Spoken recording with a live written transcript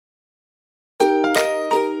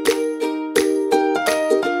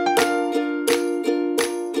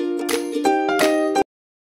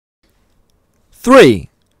3.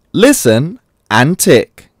 Listen and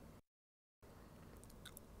tick.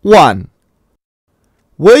 1.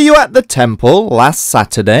 Were you at the temple last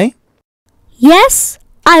Saturday? Yes,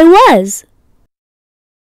 I was.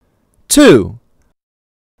 2.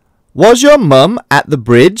 Was your mum at the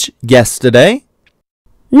bridge yesterday?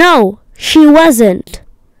 No, she wasn't.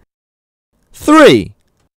 3.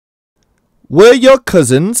 Were your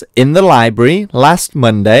cousins in the library last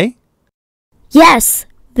Monday? Yes,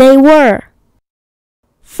 they were.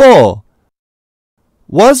 4.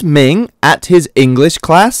 Was Ming at his English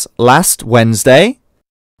class last Wednesday?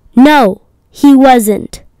 No, he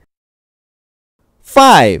wasn't.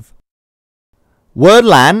 5. Were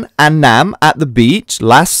Lan and Nam at the beach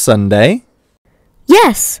last Sunday?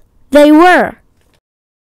 Yes, they were.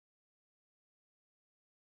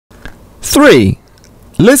 3.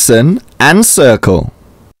 Listen and circle.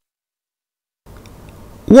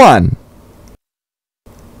 1.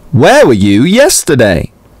 Where were you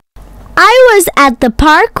yesterday? I was at the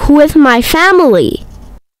park with my family.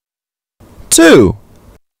 2.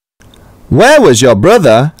 Where was your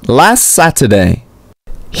brother last Saturday?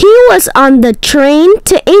 He was on the train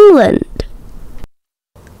to England.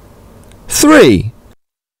 3.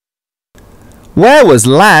 Where was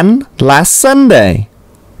Lan last Sunday?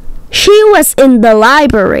 She was in the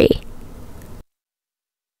library.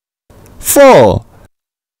 4.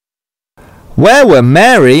 Where were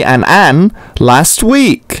Mary and Anne last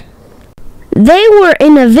week? They were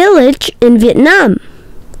in a village in Vietnam.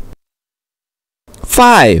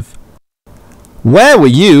 5. Where were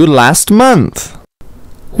you last month?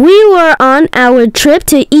 We were on our trip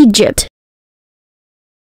to Egypt.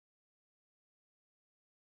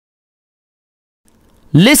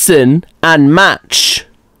 Listen and match.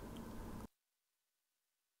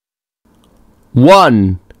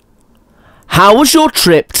 1. How was your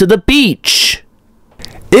trip to the beach?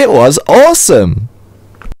 It was awesome.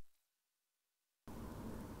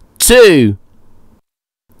 2.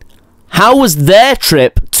 How was their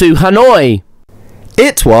trip to Hanoi?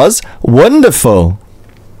 It was wonderful.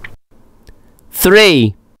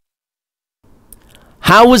 3.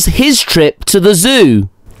 How was his trip to the zoo?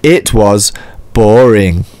 It was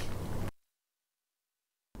boring.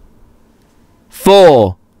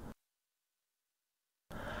 4.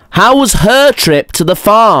 How was her trip to the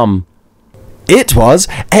farm? It was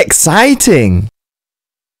exciting.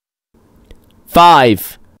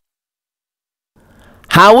 5.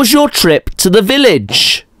 How was your trip to the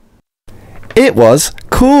village? It was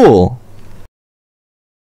cool.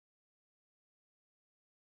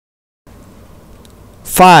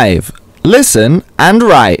 5. Listen and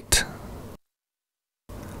write.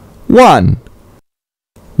 1.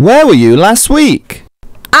 Where were you last week?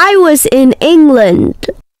 I was in England.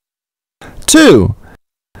 2.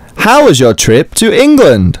 How was your trip to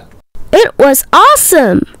England? It was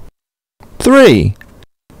awesome. 3.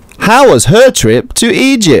 How was her trip to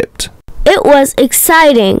Egypt? It was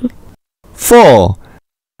exciting. 4.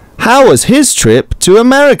 How was his trip to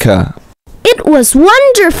America? It was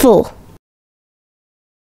wonderful.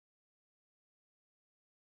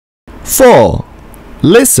 4.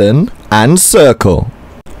 Listen and circle.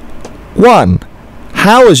 1.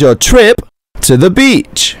 How was your trip to the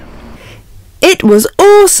beach? It was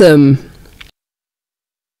awesome.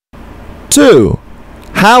 2.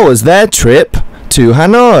 How was their trip to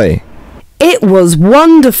Hanoi? It was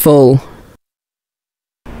wonderful.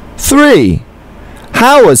 3.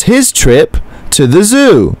 How was his trip to the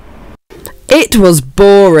zoo? It was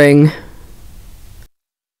boring.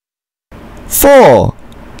 4.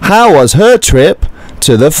 How was her trip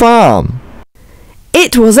to the farm?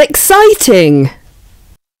 It was exciting.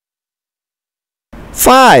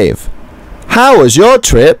 5. How was your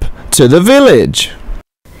trip to the village?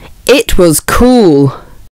 It was cool.